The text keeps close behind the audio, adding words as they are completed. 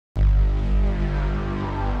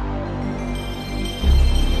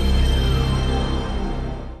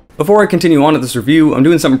Before I continue on with this review, I'm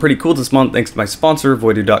doing something pretty cool this month thanks to my sponsor,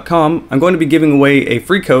 Voodoo.com. I'm going to be giving away a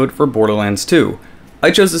free code for Borderlands 2. I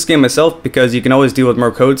chose this game myself because you can always deal with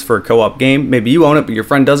more codes for a co-op game. Maybe you own it but your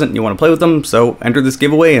friend doesn't and you want to play with them, so enter this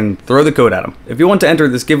giveaway and throw the code at them. If you want to enter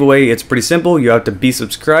this giveaway, it's pretty simple. You have to be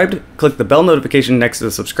subscribed, click the bell notification next to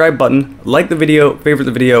the subscribe button, like the video, favorite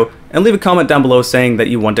the video, and leave a comment down below saying that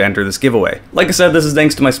you want to enter this giveaway. Like I said, this is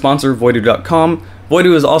thanks to my sponsor, Voodoo.com.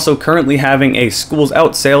 Voodoo is also currently having a Schools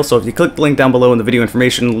Out sale, so if you click the link down below in the video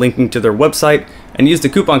information linking to their website and use the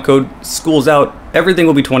coupon code SCHOOLSOUT, everything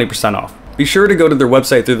will be 20% off. Be sure to go to their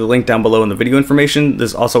website through the link down below in the video information.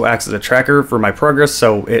 This also acts as a tracker for my progress,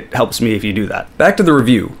 so it helps me if you do that. Back to the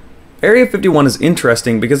review. Area 51 is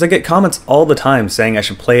interesting because I get comments all the time saying I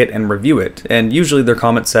should play it and review it, and usually their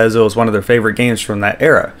comment says it was one of their favorite games from that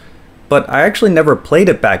era. But I actually never played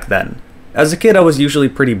it back then. As a kid, I was usually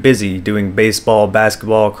pretty busy doing baseball,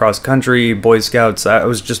 basketball, cross country, Boy Scouts. I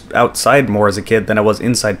was just outside more as a kid than I was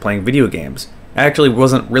inside playing video games. I actually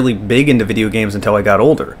wasn't really big into video games until I got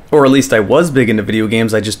older. Or at least I was big into video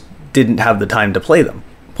games, I just didn't have the time to play them.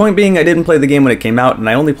 Point being, I didn't play the game when it came out, and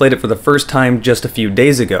I only played it for the first time just a few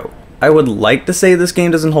days ago. I would like to say this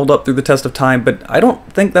game doesn't hold up through the test of time, but I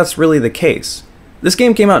don't think that's really the case. This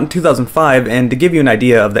game came out in 2005, and to give you an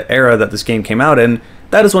idea of the era that this game came out in,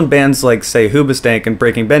 that is when bands like, say, Hoobastank and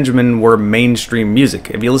Breaking Benjamin were mainstream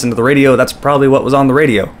music. If you listen to the radio, that's probably what was on the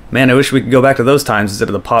radio. Man, I wish we could go back to those times instead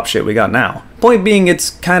of the pop shit we got now. Point being, it's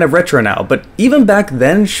kind of retro now, but even back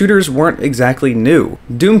then, shooters weren't exactly new.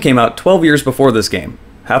 Doom came out 12 years before this game.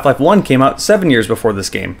 Half-Life 1 came out 7 years before this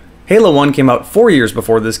game. Halo 1 came out 4 years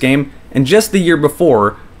before this game, and just the year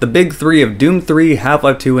before, the big three of Doom 3,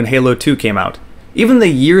 Half-Life 2, and Halo 2 came out. Even the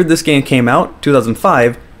year this game came out,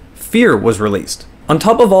 2005, Fear was released. On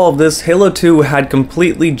top of all of this, Halo 2 had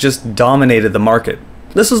completely just dominated the market.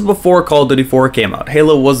 This was before Call of Duty 4 came out.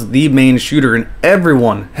 Halo was the main shooter and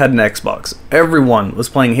everyone had an Xbox. Everyone was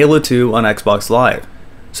playing Halo 2 on Xbox Live.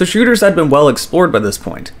 So shooters had been well explored by this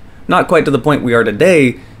point. Not quite to the point we are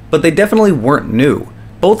today, but they definitely weren't new.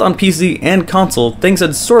 Both on PC and console, things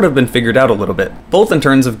had sort of been figured out a little bit, both in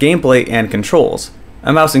terms of gameplay and controls.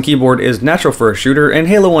 A mouse and keyboard is natural for a shooter, and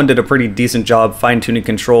Halo 1 did a pretty decent job fine-tuning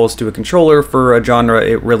controls to a controller for a genre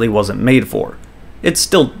it really wasn't made for. It's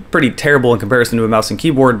still pretty terrible in comparison to a mouse and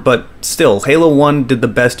keyboard, but still, Halo 1 did the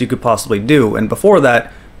best you could possibly do, and before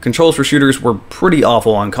that, controls for shooters were pretty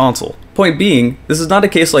awful on console. Point being, this is not a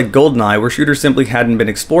case like GoldenEye where shooters simply hadn't been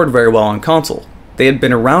explored very well on console. They had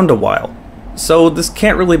been around a while. So this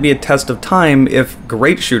can't really be a test of time if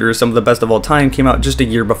great shooters, some of the best of all time, came out just a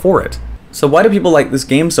year before it. So why do people like this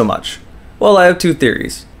game so much? Well, I have two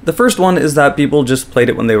theories. The first one is that people just played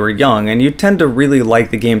it when they were young, and you tend to really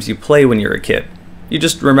like the games you play when you're a kid. You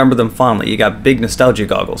just remember them fondly, you got big nostalgia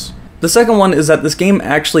goggles. The second one is that this game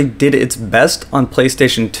actually did its best on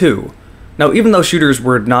PlayStation 2. Now, even though shooters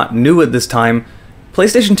were not new at this time,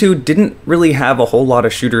 PlayStation 2 didn't really have a whole lot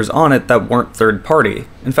of shooters on it that weren't third-party.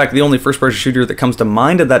 In fact, the only first-person shooter that comes to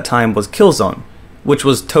mind at that time was Killzone, which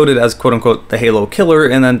was touted as quote-unquote the Halo killer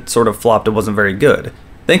and then sort of flopped and wasn't very good.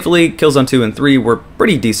 Thankfully, Killzone 2 and 3 were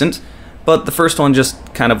pretty decent, but the first one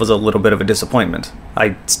just kind of was a little bit of a disappointment.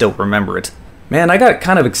 I still remember it. Man, I got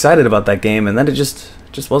kind of excited about that game and then it just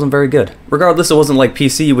wasn't very good. Regardless, it wasn't like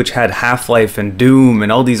PC, which had Half-Life and Doom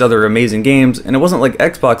and all these other amazing games, and it wasn't like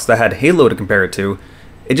Xbox that had Halo to compare it to.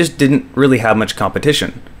 It just didn't really have much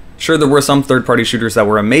competition. Sure, there were some third-party shooters that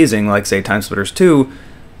were amazing, like say Timesplitters 2,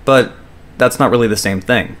 but that's not really the same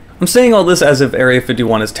thing. I'm saying all this as if Area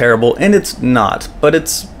 51 is terrible, and it's not, but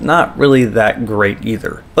it's not really that great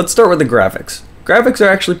either. Let's start with the graphics. Graphics are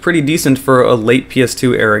actually pretty decent for a late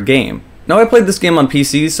PS2 era game. Now, I played this game on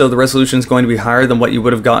PC, so the resolution is going to be higher than what you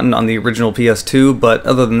would have gotten on the original PS2, but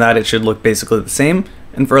other than that, it should look basically the same,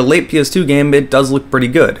 and for a late PS2 game, it does look pretty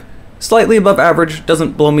good. Slightly above average,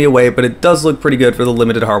 doesn't blow me away, but it does look pretty good for the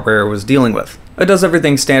limited hardware it was dealing with. It does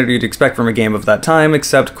everything standard you'd expect from a game of that time,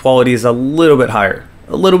 except quality is a little bit higher.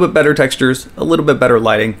 A little bit better textures, a little bit better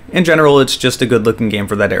lighting. In general, it's just a good looking game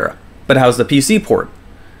for that era. But how's the PC port?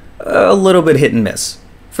 A little bit hit and miss.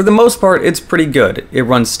 For the most part, it's pretty good. It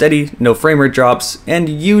runs steady, no frame rate drops, and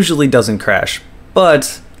usually doesn't crash.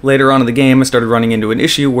 But later on in the game, I started running into an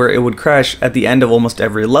issue where it would crash at the end of almost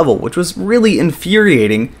every level, which was really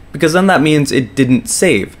infuriating because then that means it didn't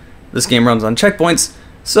save. This game runs on checkpoints,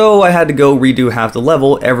 so I had to go redo half the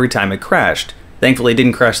level every time it crashed. Thankfully, it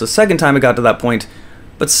didn't crash the second time it got to that point,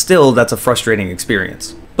 but still, that's a frustrating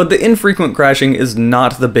experience. But the infrequent crashing is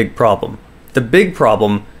not the big problem. The big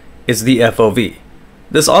problem is the FOV.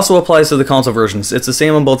 This also applies to the console versions. It's the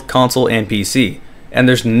same on both console and PC, and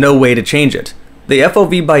there's no way to change it. The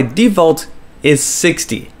FOV by default is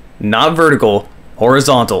 60. Not vertical,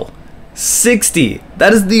 horizontal. 60!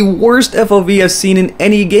 That is the worst FOV I've seen in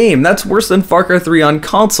any game. That's worse than Far Cry 3 on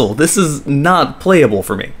console. This is not playable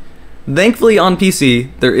for me. Thankfully on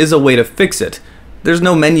PC, there is a way to fix it. There's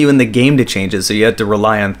no menu in the game to change it, so you have to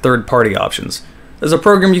rely on third-party options. There's a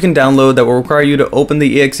program you can download that will require you to open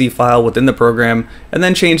the exe file within the program and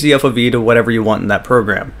then change the FOV to whatever you want in that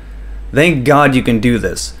program. Thank God you can do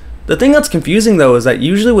this. The thing that's confusing though is that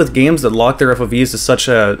usually with games that lock their FOVs to such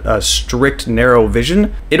a strict, narrow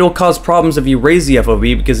vision, it'll cause problems if you raise the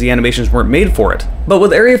FOV because the animations weren't made for it. But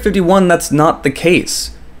with Area 51, that's not the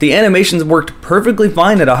case. The animations worked perfectly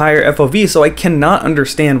fine at a higher FOV, so I cannot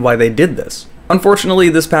understand why they did this. Unfortunately,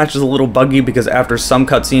 this patch is a little buggy because after some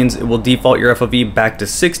cutscenes, it will default your FOV back to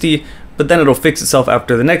 60, but then it'll fix itself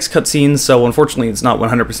after the next cutscene, so unfortunately it's not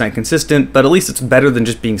 100% consistent, but at least it's better than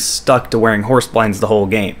just being stuck to wearing horse blinds the whole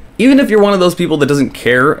game. Even if you're one of those people that doesn't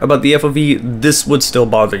care about the FOV, this would still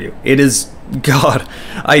bother you. It is, God,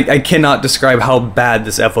 I cannot describe how bad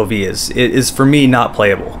this FOV is. It is, for me, not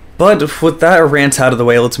playable. But with that rant out of the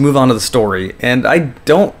way, let's move on to the story, and I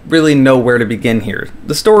don't really know where to begin here.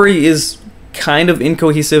 The story is kind of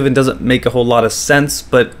incohesive and doesn't make a whole lot of sense,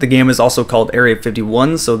 but the game is also called Area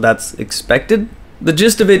 51, so that's expected. The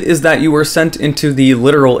gist of it is that you were sent into the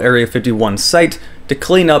literal Area 51 site to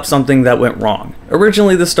clean up something that went wrong.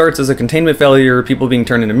 Originally this starts as a containment failure, people being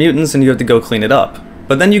turned into mutants, and you have to go clean it up.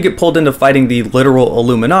 But then you get pulled into fighting the literal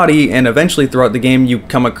Illuminati, and eventually throughout the game you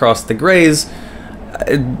come across the Greys.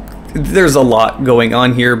 There's a lot going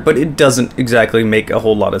on here, but it doesn't exactly make a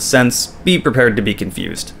whole lot of sense. Be prepared to be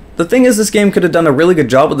confused. The thing is, this game could have done a really good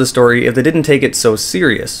job with the story if they didn't take it so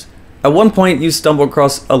serious. At one point, you stumble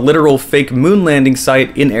across a literal fake moon landing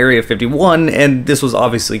site in Area 51, and this was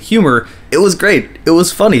obviously humor. It was great. It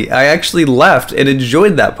was funny. I actually laughed and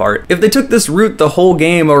enjoyed that part. If they took this route the whole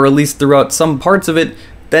game, or at least throughout some parts of it,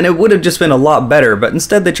 then it would have just been a lot better, but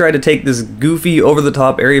instead they tried to take this goofy,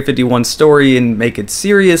 over-the-top Area 51 story and make it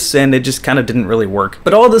serious, and it just kind of didn't really work.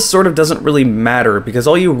 But all this sort of doesn't really matter, because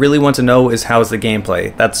all you really want to know is how's the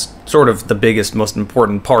gameplay. That's sort of the biggest, most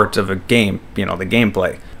important part of a game, you know, the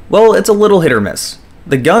gameplay. Well, it's a little hit or miss.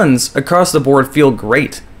 The guns across the board feel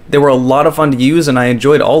great. They were a lot of fun to use, and I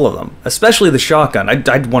enjoyed all of them, especially the shotgun.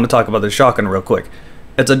 I'd want to talk about the shotgun real quick.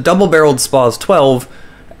 It's a double-barreled SPAS 12.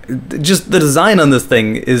 Just the design on this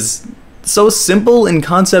thing is so simple in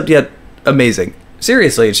concept yet amazing.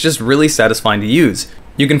 Seriously, it's just really satisfying to use.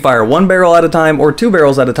 You can fire one barrel at a time or two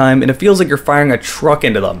barrels at a time, and it feels like you're firing a truck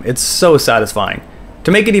into them. It's so satisfying.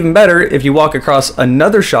 To make it even better, if you walk across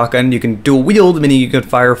another shotgun, you can dual wield, meaning you can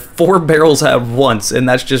fire 4 barrels at once, and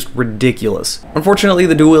that's just ridiculous. Unfortunately,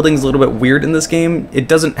 the dual wielding is a little bit weird in this game. It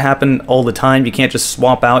doesn't happen all the time. You can't just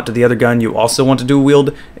swap out to the other gun you also want to dual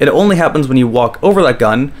wield. It only happens when you walk over that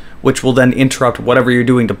gun, which will then interrupt whatever you're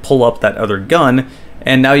doing to pull up that other gun,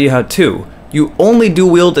 and now you have 2. You only dual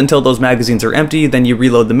wield until those magazines are empty, then you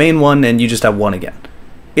reload the main one, and you just have 1 again.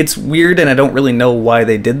 It's weird, and I don't really know why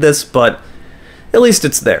they did this, but at least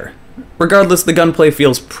it's there. Regardless, the gunplay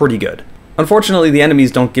feels pretty good. Unfortunately, the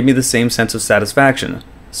enemies don't give me the same sense of satisfaction.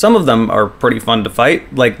 Some of them are pretty fun to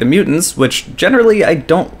fight, like the mutants, which generally I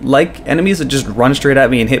don't like enemies that just run straight at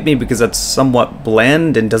me and hit me because that's somewhat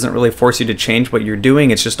bland and doesn't really force you to change what you're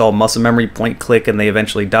doing. It's just all muscle memory, point click, and they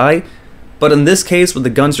eventually die. But in this case, with the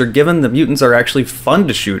guns you're given, the mutants are actually fun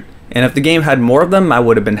to shoot, and if the game had more of them, I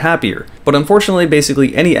would have been happier. But unfortunately,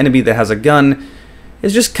 basically any enemy that has a gun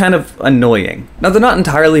is just kind of annoying. Now, they're not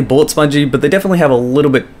entirely bullet spongy, but they definitely have a little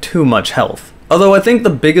bit too much health. Although I think the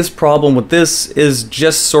biggest problem with this is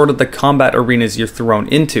just sort of the combat arenas you're thrown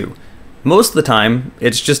into. Most of the time,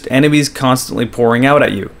 it's just enemies constantly pouring out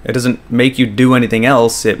at you. It doesn't make you do anything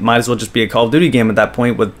else. It might as well just be a Call of Duty game at that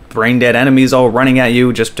point with brain-dead enemies all running at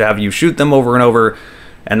you just to have you shoot them over and over,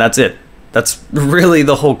 and that's it. That's really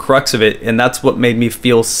the whole crux of it, and that's what made me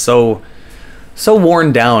feel so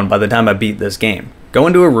worn down by the time I beat this game. Go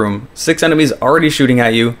into a room, 6 enemies already shooting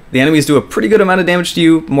at you, the enemies do a pretty good amount of damage to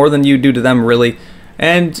you, more than you do to them really,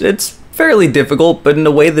 and it's fairly difficult, but in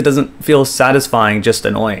a way that doesn't feel satisfying, just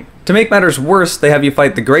annoying. To make matters worse, they have you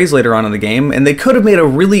fight the Greys later on in the game, and they could have made a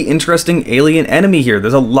really interesting alien enemy here.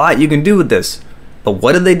 There's a lot you can do with this. But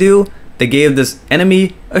what did they do? They gave this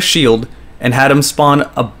enemy a shield, and had him spawn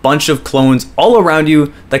a bunch of clones all around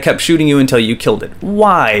you that kept shooting you until you killed it.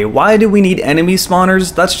 Why? Why do we need enemy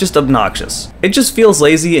spawners? That's just obnoxious. It just feels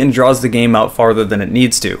lazy and draws the game out farther than it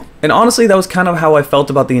needs to. And honestly, that was kind of how I felt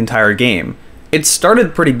about the entire game. It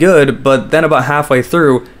started pretty good, but then about halfway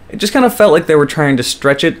through, It just kind of felt like they were trying to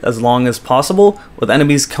stretch it as long as possible, with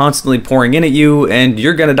enemies constantly pouring in at you, and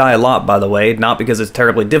you're gonna die a lot, by the way, not because it's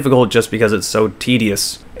terribly difficult, just because it's so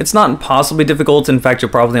tedious. It's not impossibly difficult, in fact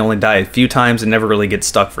you'll probably only die a few times and never really get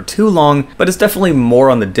stuck for too long, but it's definitely more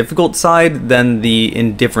on the difficult side than the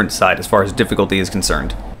indifferent side as far as difficulty is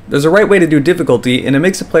concerned. There's a right way to do difficulty, and it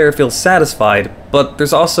makes a player feel satisfied, but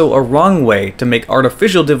there's also a wrong way to make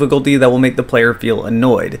artificial difficulty that will make the player feel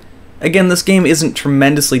annoyed. Again, this game isn't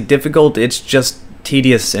tremendously difficult, it's just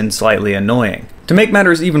tedious and slightly annoying. To make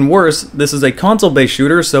matters even worse, this is a console-based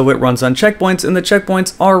shooter, so it runs on checkpoints, and the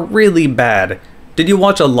checkpoints are really bad. Did you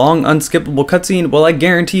watch a long, unskippable cutscene? Well, I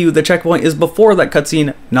guarantee you the checkpoint is before that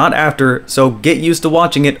cutscene, not after, so get used to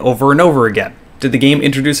watching it over and over again. Did the game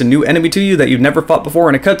introduce a new enemy to you that you've never fought before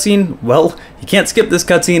in a cutscene? Well, you can't skip this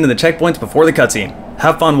cutscene and the checkpoints before the cutscene.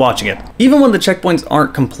 Have fun watching it. Even when the checkpoints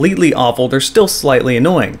aren't completely awful, they're still slightly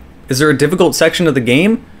annoying. Is there a difficult section of the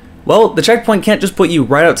game? Well, the checkpoint can't just put you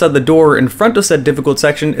right outside the door in front of said difficult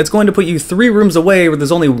section, it's going to put you 3 rooms away where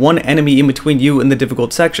there's only 1 enemy in between you and the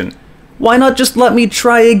difficult section. Why not just let me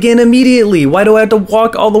try again immediately? Why do I have to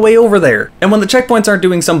walk all the way over there? And when the checkpoints aren't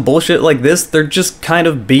doing some bullshit like this, they're just kind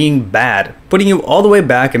of being bad, putting you all the way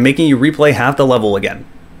back and making you replay half the level again.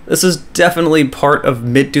 This is definitely part of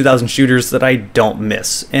mid-2000 shooters that I don't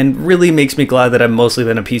miss, and really makes me glad that I've mostly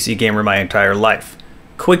been a PC gamer my entire life.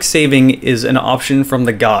 Quick saving is an option from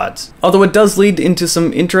the gods. Although it does lead into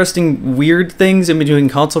some interesting weird things in between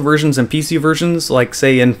console versions and PC versions, like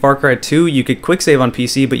say in Far Cry 2 you could quick save on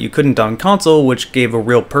PC but you couldn't on console, which gave a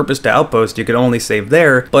real purpose to Outpost, you could only save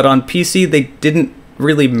there, but on PC they didn't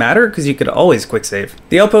really matter because you could always quick save.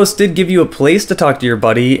 The Outpost did give you a place to talk to your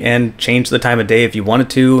buddy and change the time of day if you wanted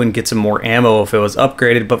to and get some more ammo if it was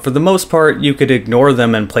upgraded, but for the most part you could ignore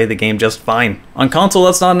them and play the game just fine. On console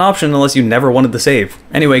that's not an option unless you never wanted to save.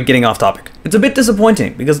 Anyway, getting off topic. It's a bit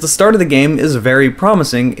disappointing because the start of the game is very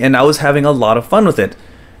promising and I was having a lot of fun with it,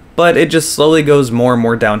 but it just slowly goes more and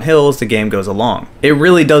more downhill as the game goes along. It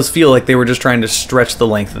really does feel like they were just trying to stretch the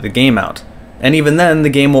length of the game out. And even then, the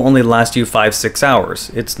game will only last you 5-6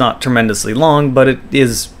 hours. It's not tremendously long, but it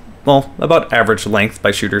is, well, about average length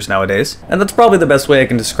by shooters nowadays. And that's probably the best way I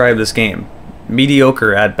can describe this game.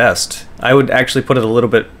 Mediocre at best. I would actually put it a little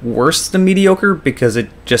bit worse than mediocre because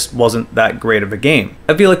it just wasn't that great of a game.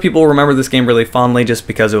 I feel like people remember this game really fondly just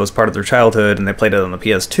because it was part of their childhood and they played it on the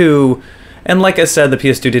PS2. And like I said, the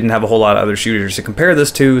PS2 didn't have a whole lot of other shooters to compare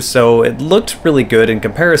this to, so it looked really good in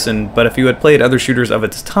comparison, but if you had played other shooters of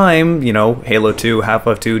its time, you know, Halo 2,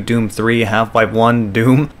 Half-Life 2, Doom 3, Half-Life 1,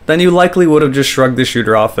 Doom, then you likely would have just shrugged the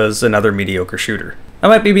shooter off as another mediocre shooter. I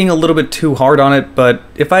might be being a little bit too hard on it, but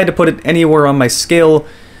if I had to put it anywhere on my scale,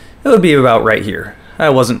 it would be about right here. I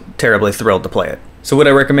wasn't terribly thrilled to play it. So would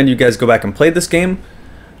I recommend you guys go back and play this game?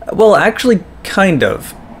 Well, actually, kind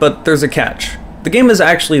of, but there's a catch. The game is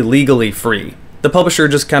actually legally free. The publisher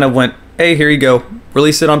just kind of went, hey, here you go,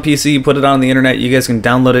 release it on PC, put it on the internet, you guys can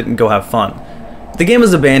download it and go have fun. The game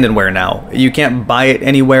is abandonware now. You can't buy it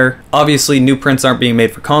anywhere. Obviously, new prints aren't being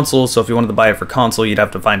made for console, so if you wanted to buy it for console, you'd have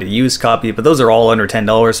to find a used copy, but those are all under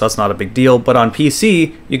 $10, so that's not a big deal. But on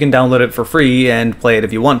PC, you can download it for free and play it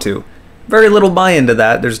if you want to. Very little buy-in to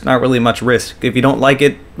that, there's not really much risk. If you don't like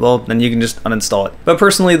it, well, then you can just uninstall it. But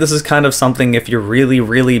personally, this is kind of something if you're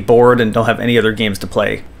really bored and don't have any other games to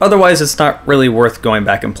play. Otherwise, it's not really worth going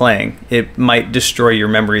back and playing. It might destroy your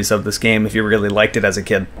memories of this game if you really liked it as a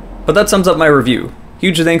kid. But that sums up my review.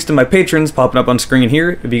 Huge thanks to my patrons popping up on screen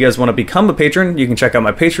here. If you guys want to become a patron, you can check out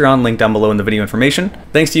my Patreon, link down below in the video information.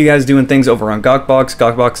 Thanks to you guys doing things over on GawkBox.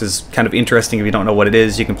 GawkBox is kind of interesting if you don't know what it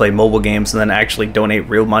is. You can play mobile games and then actually donate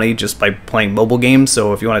real money just by playing mobile games,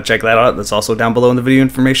 so if you want to check that out, that's also down below in the video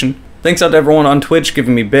information. Thanks out to everyone on Twitch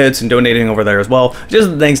giving me bits and donating over there as well.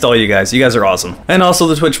 Just thanks to all you guys are awesome. And also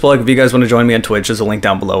the Twitch plug, if you guys want to join me on Twitch, there's a link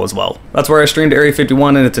down below as well. That's where I streamed Area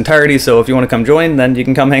 51 in its entirety, so if you want to come join, then you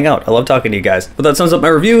can come hang out. I love talking to you guys. But that sums up my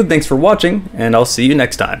review, thanks for watching, and I'll see you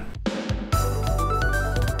next time.